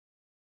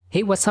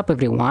Hey, what's up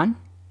everyone?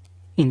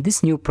 In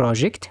this new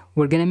project,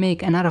 we're gonna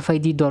make an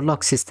RFID door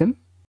lock system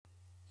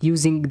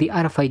using the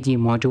RFID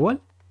module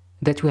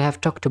that we have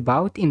talked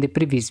about in the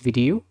previous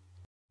video.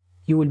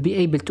 You will be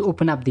able to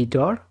open up the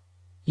door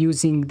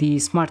using the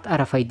smart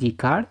RFID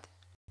card.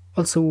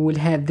 Also, we will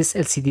have this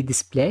LCD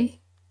display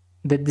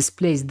that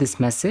displays this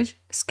message: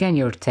 scan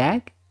your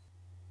tag.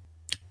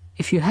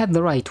 If you have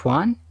the right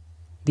one,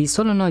 the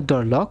solenoid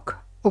door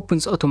lock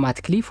opens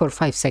automatically for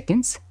 5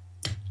 seconds.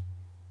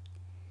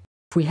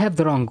 If we have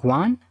the wrong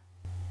one,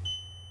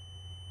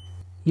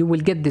 you will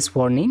get this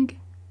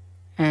warning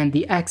and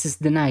the access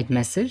denied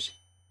message.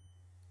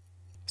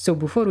 So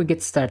before we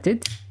get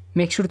started,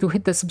 make sure to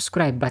hit the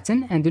subscribe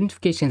button and the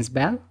notifications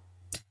bell,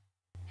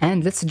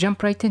 and let's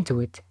jump right into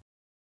it.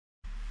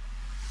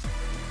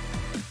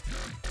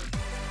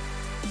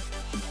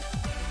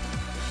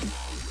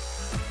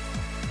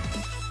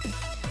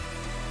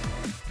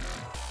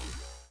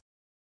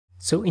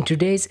 So in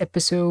today's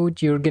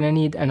episode, you're gonna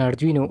need an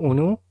Arduino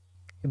Uno,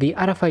 the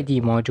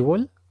RFID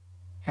module,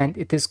 and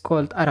it is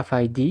called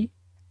RFID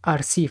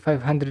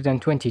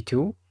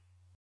RC522.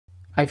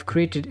 I've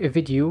created a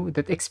video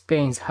that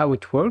explains how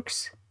it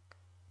works.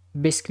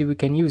 Basically, we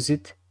can use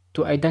it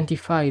to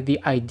identify the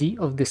ID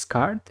of this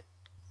card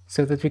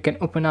so that we can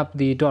open up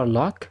the door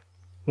lock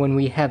when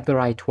we have the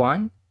right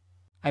one.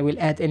 I will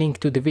add a link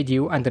to the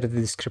video under the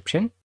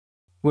description.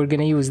 We're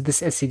gonna use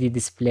this LCD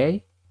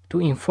display to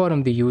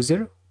inform the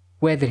user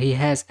whether he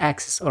has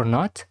access or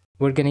not.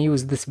 We're gonna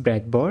use this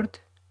breadboard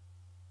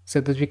so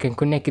that we can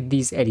connect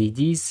these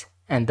LEDs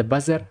and the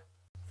buzzer.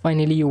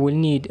 Finally, you will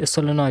need a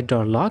solenoid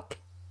door lock,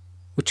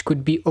 which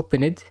could be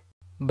opened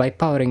by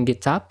powering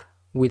it up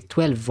with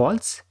 12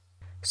 volts.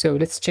 So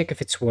let's check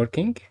if it's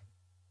working.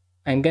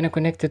 I'm gonna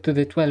connect it to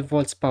the 12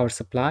 volts power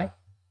supply.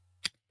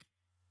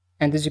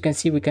 And as you can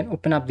see, we can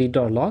open up the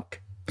door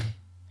lock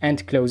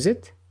and close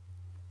it.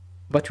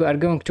 But we are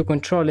going to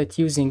control it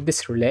using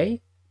this relay,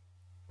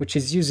 which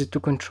is used to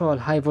control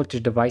high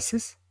voltage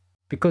devices,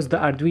 because the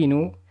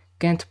Arduino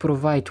can't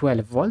provide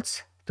 12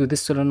 volts to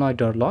this solenoid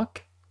door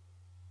lock.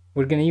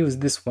 We're gonna use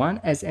this one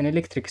as an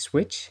electric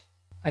switch.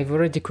 I've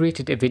already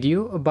created a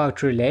video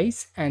about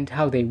relays and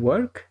how they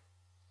work.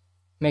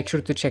 Make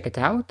sure to check it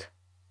out.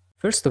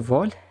 First of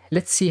all,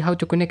 let's see how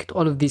to connect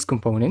all of these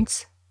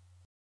components.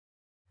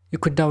 You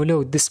could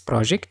download this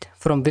project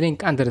from the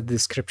link under the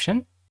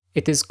description.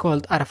 It is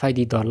called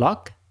RFID door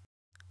lock.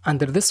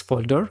 Under this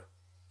folder,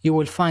 you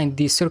will find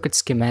the circuit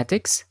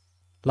schematics,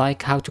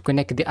 like how to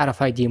connect the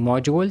RFID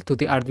module to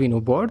the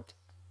Arduino board,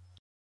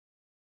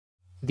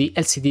 the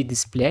LCD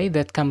display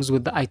that comes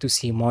with the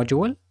I2C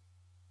module,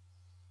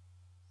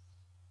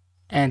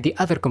 and the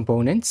other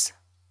components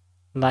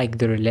like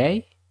the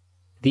relay,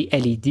 the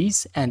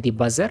LEDs, and the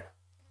buzzer.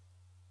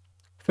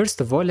 First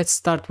of all, let's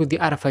start with the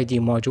RFID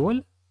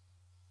module.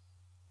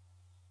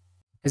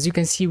 As you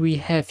can see, we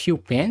have few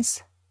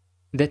pins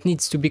that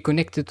needs to be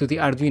connected to the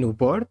Arduino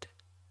board.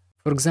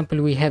 For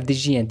example, we have the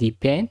G&D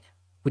pin,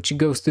 which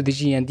goes to the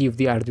G&D of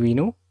the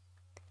Arduino.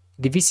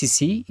 The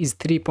VCC is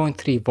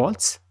 3.3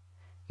 volts.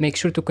 Make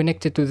sure to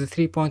connect it to the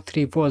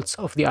 3.3 volts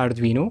of the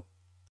Arduino.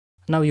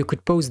 Now you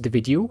could pause the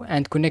video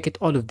and connect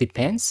all of the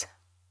pins.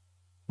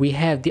 We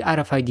have the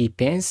RFID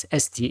pins,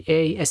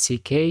 STA,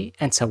 SCK,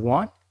 and so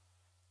on,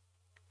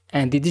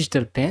 and the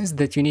digital pins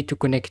that you need to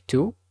connect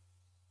to.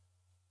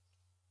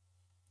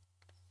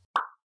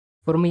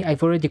 For me,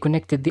 I've already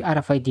connected the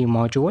RFID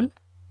module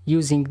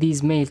using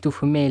these male to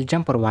female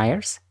jumper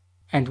wires.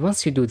 And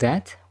once you do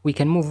that, we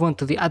can move on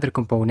to the other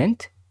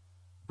component,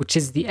 which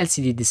is the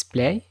LCD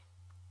display.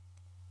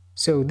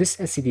 So this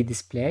LCD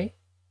display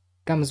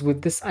comes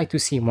with this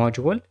I2C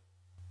module,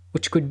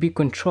 which could be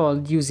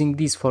controlled using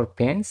these 4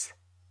 pins.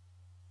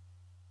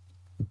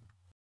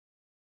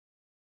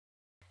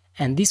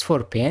 And these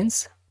 4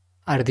 pins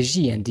are the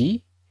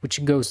G&D,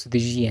 which goes to the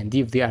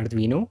G&D of the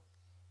Arduino,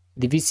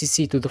 the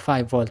VCC to the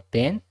 5 volt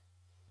pin.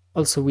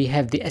 Also, we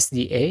have the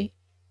SDA,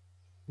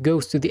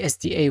 goes to the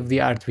SDA of the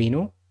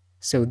Arduino.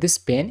 So this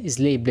pin is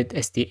labeled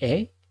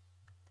SDA,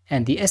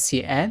 and the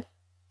SCL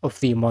of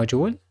the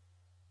module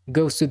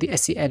goes to the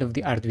SCL of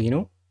the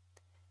Arduino.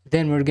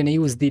 Then we're gonna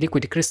use the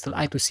liquid crystal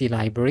I2C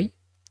library,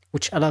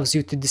 which allows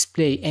you to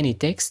display any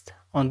text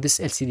on this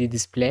LCD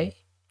display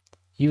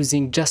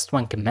using just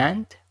one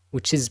command,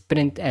 which is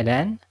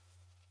println.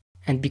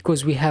 And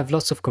because we have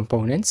lots of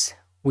components,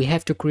 we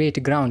have to create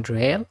a ground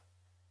rail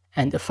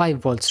and a 5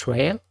 volts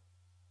rail.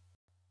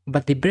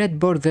 But the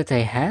breadboard that I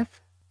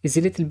have is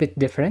a little bit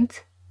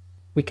different.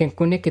 We can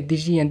connect the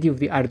G&D of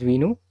the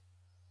Arduino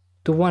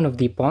to one of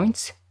the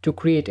points to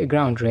create a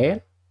ground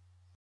rail.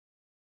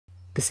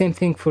 The same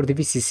thing for the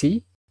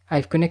VCC.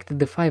 I've connected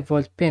the 5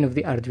 volt pin of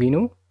the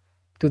Arduino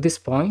to this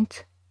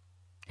point,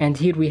 and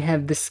here we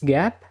have this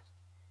gap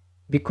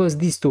because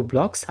these 2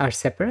 blocks are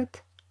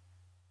separate.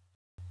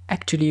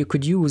 Actually, you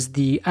could use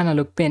the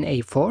analog pin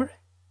A4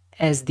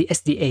 as the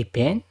SDA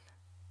pin,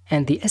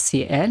 and the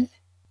SCL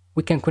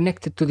we can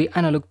connect it to the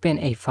analog pin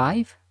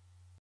A5.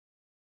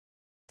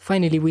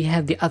 Finally, we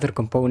have the other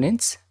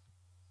components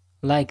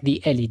like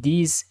the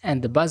LEDs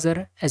and the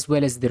buzzer, as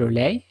well as the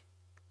relay.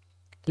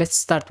 Let's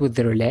start with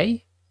the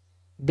relay.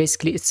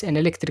 Basically, it's an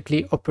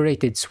electrically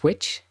operated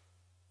switch,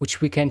 which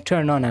we can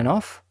turn on and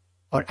off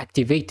or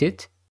activate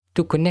it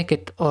to connect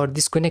it or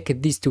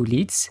disconnect these two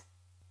leads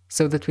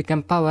so that we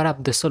can power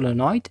up the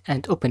solenoid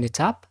and open it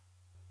up.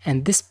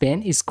 And this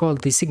pin is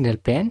called the signal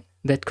pin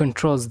that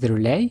controls the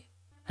relay.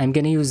 I'm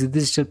gonna use the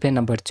digital pin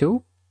number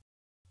 2.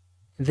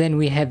 Then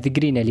we have the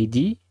green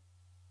LED.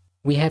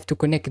 We have to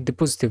connect the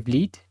positive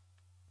lead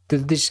to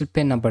the digital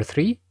pin number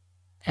 3,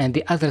 and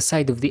the other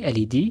side of the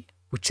LED,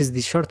 which is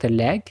the shorter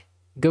leg,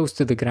 goes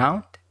to the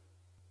ground.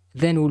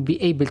 Then we'll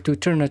be able to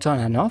turn it on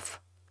and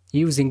off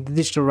using the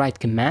digital write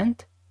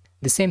command.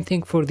 The same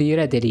thing for the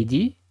red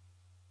LED.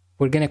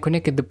 We're gonna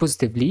connect the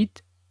positive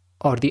lead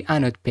or the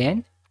anode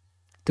pin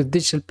to the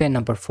digital pin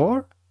number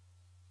 4,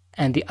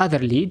 and the other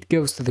lead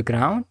goes to the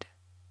ground.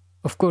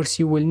 Of course,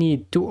 you will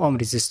need 2 ohm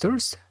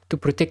resistors to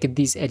protect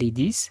these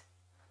LEDs.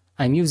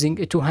 I'm using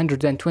a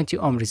 220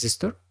 ohm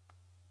resistor,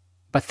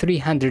 but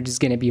 300 is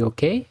gonna be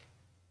okay.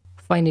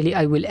 Finally,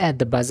 I will add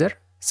the buzzer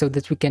so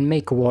that we can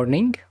make a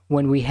warning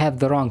when we have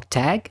the wrong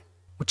tag,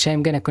 which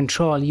I'm gonna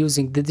control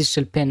using the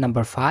digital pin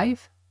number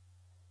 5,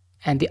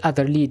 and the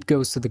other lead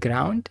goes to the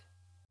ground.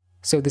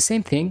 So the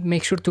same thing,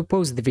 make sure to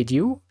pause the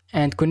video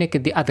and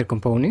connect the other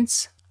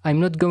components. I'm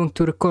not going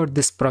to record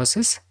this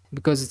process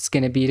because it's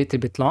gonna be a little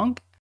bit long.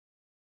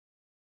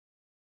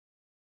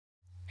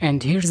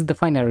 And here's the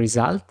final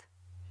result.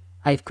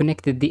 I've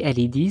connected the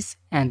LEDs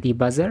and the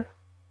buzzer.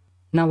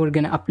 Now we're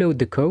gonna upload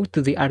the code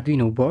to the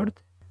Arduino board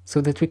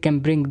so that we can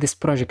bring this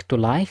project to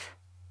life.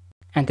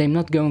 And I'm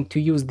not going to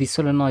use the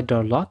solenoid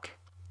door lock.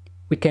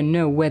 We can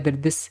know whether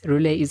this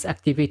relay is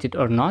activated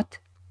or not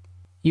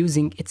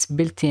using its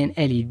built-in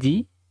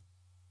LED.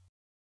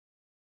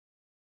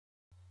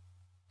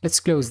 Let's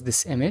close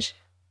this image.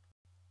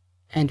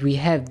 And we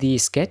have the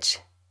sketch.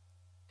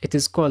 It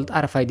is called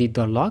RFID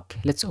door lock.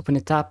 Let's open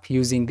it up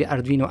using the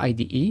Arduino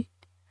IDE.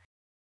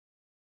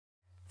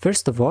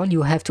 First of all,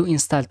 you have to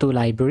install 2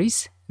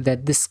 libraries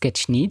that this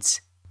sketch needs.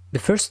 The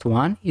first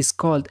one is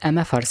called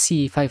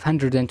MFRC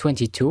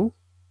 522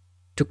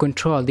 to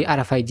control the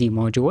RFID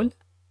module.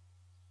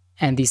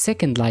 And the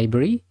second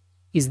library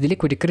is the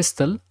liquid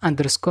crystal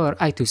underscore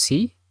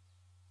I2C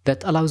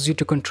that allows you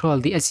to control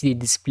the LCD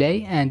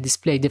display and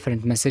display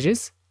different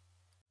messages.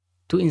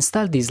 To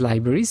install these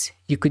libraries,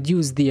 you could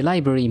use the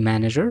library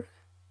manager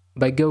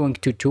by going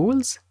to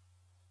Tools,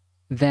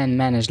 then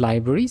Manage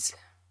Libraries,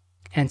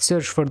 and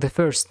search for the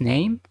first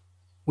name,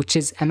 which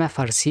is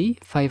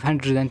MFRC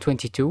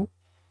 522.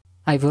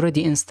 I've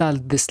already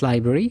installed this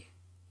library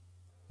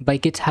by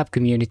GitHub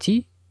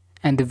community,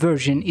 and the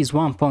version is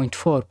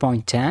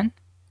 1.4.10.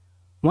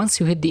 Once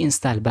you hit the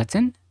install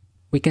button,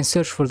 we can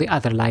search for the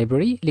other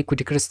library,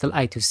 Liquid Crystal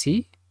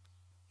I2C,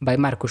 by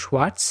Marco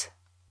Schwartz.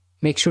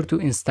 Make sure to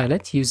install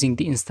it using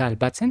the install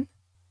button.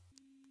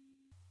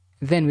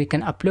 Then we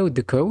can upload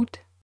the code.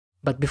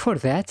 But before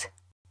that,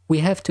 we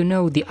have to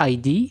know the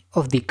ID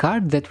of the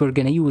card that we're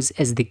gonna use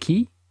as the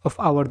key of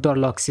our door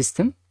lock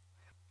system.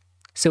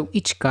 So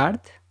each card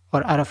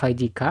or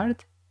RFID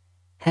card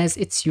has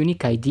its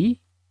unique ID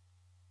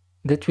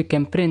that we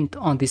can print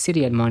on the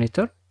serial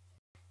monitor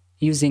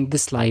using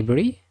this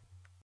library.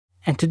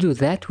 And to do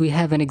that, we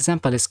have an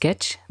example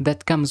sketch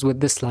that comes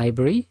with this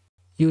library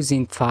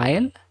using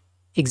File,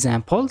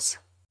 Examples,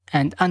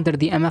 and under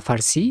the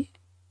MFRC,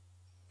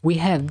 we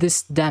have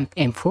this dump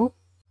info,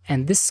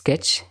 and this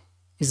sketch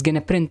is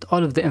gonna print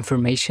all of the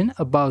information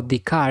about the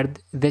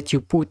card that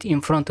you put in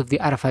front of the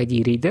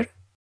RFID reader.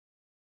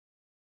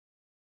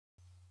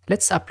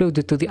 Let's upload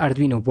it to the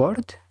Arduino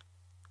board.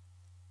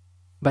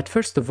 But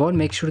first of all,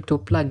 make sure to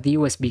plug the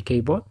USB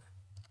cable.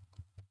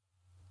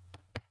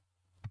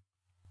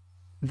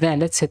 Then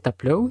let's hit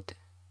upload.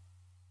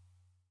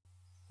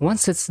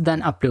 Once it's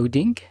done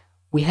uploading,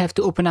 we have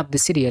to open up the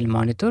serial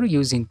monitor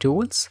using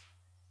Tools,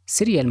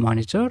 Serial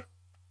Monitor.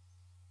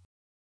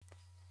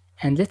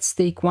 And let's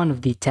take one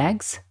of the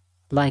tags,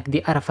 like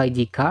the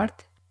RFID card.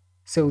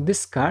 So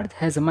this card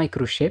has a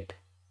microchip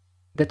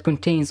that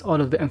contains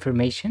all of the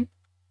information,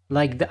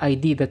 like the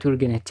ID that we're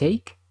gonna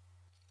take.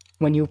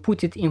 When you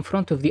put it in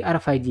front of the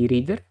RFID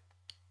reader,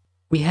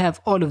 we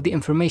have all of the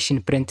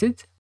information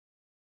printed,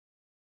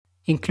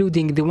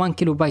 including the 1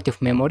 kilobyte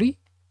of memory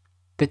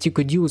that you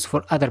could use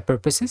for other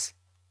purposes,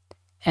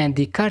 and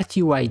the card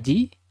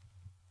UID.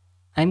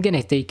 I'm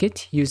gonna take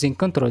it using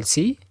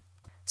Ctrl+C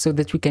so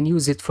that we can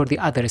use it for the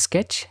other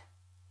sketch.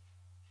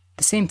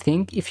 The same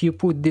thing, if you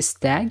put this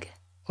tag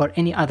or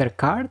any other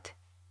card,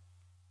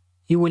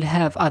 you will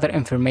have other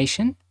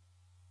information,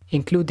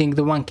 including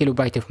the 1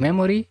 kilobyte of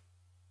memory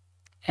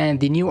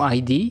and the new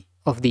ID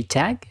of the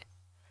tag.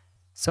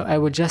 So I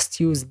will just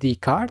use the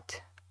card.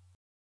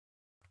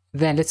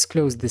 Then let's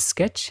close this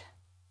sketch.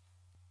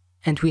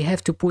 And we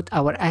have to put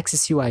our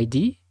access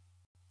UID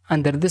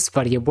under this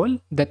variable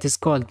that is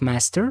called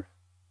master.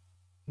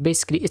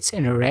 Basically, it's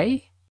an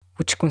array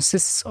which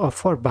consists of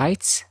 4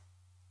 bytes.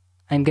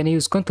 I'm gonna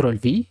use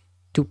Ctrl+V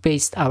to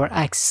paste our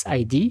access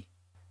ID.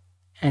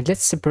 And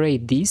let's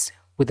separate these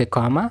with a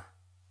comma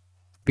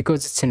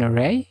because it's an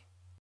array.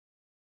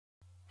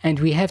 And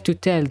we have to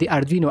tell the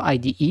Arduino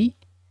IDE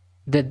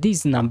that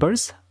these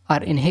numbers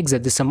are in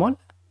hexadecimal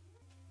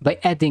by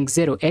adding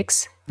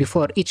 0x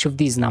before each of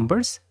these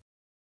numbers.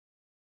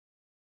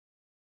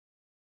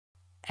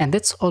 And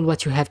that's all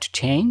what you have to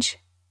change.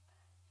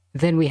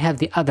 Then we have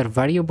the other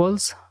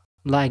variables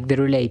like the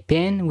relay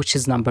pin, which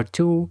is number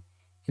 2,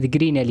 the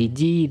green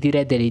LED, the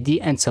red LED,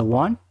 and so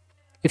on.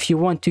 If you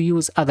want to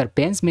use other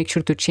pins, make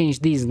sure to change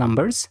these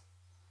numbers.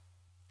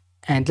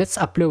 And let's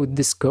upload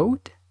this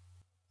code,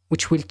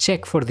 which will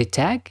check for the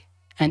tag.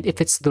 And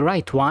if it's the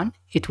right one,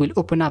 it will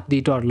open up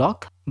the door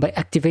lock by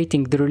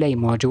activating the relay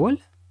module.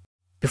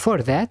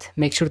 Before that,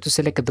 make sure to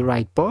select the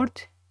right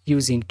board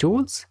using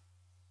Tools.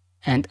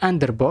 And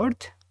under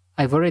Board,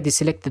 I've already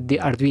selected the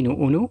Arduino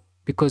Uno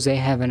because I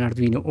have an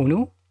Arduino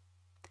Uno.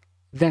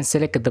 Then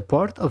select the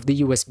port of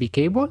the USB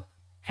cable.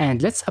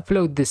 And let's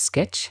upload this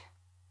sketch.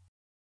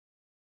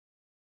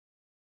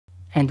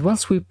 And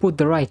once we put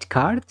the right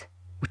card,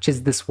 which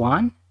is this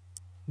one,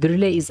 the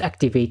relay is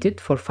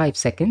activated for 5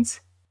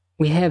 seconds.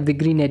 We have the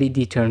green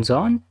LED turns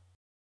on.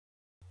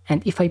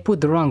 And if I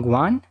put the wrong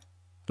one,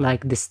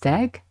 like this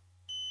tag,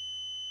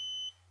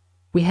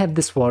 we have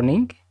this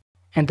warning,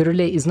 and the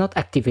relay is not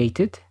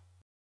activated.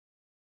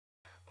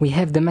 We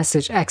have the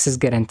message access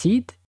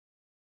guaranteed.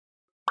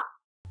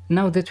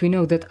 Now that we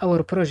know that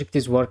our project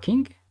is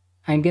working,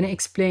 I'm gonna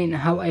explain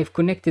how I've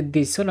connected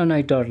the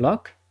solenoid door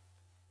lock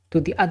to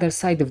the other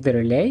side of the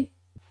relay.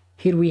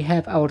 Here we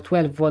have our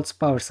 12 volts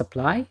power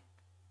supply.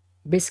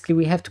 Basically,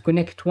 we have to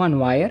connect one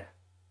wire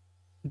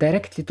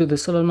directly to the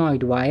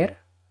solenoid wire,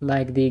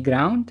 like the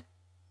ground.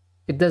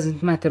 It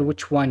doesn't matter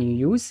which one you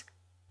use.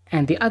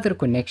 And the other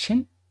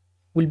connection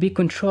will be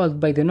controlled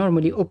by the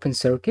normally open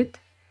circuit.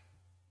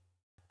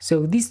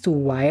 So these two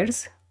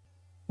wires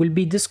will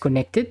be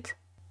disconnected.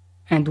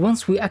 And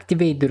once we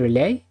activate the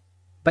relay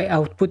by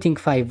outputting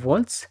 5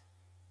 volts,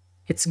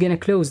 it's gonna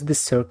close this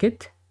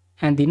circuit,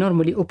 and the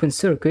normally open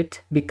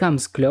circuit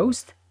becomes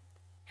closed,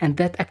 and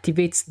that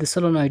activates the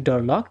solenoid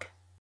door lock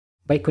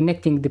by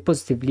connecting the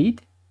positive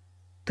lead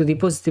to the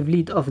positive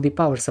lead of the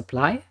power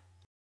supply.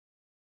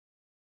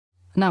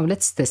 Now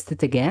let's test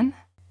it again.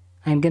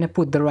 I'm gonna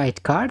put the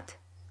right card,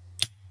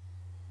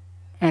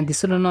 and the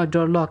solenoid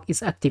door lock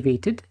is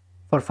activated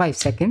for 5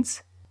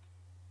 seconds.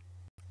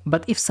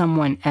 But if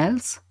someone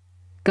else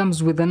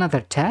comes with another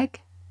tag,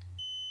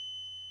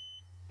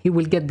 he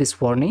will get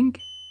this warning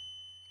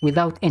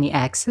without any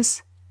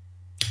access.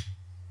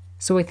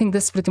 So I think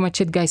that's pretty much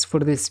it, guys,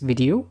 for this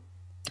video.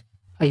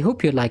 I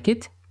hope you like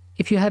it.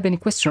 If you have any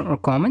question or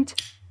comment,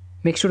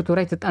 make sure to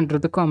write it under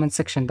the comment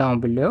section down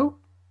below,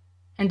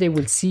 and I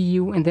will see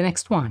you in the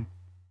next one.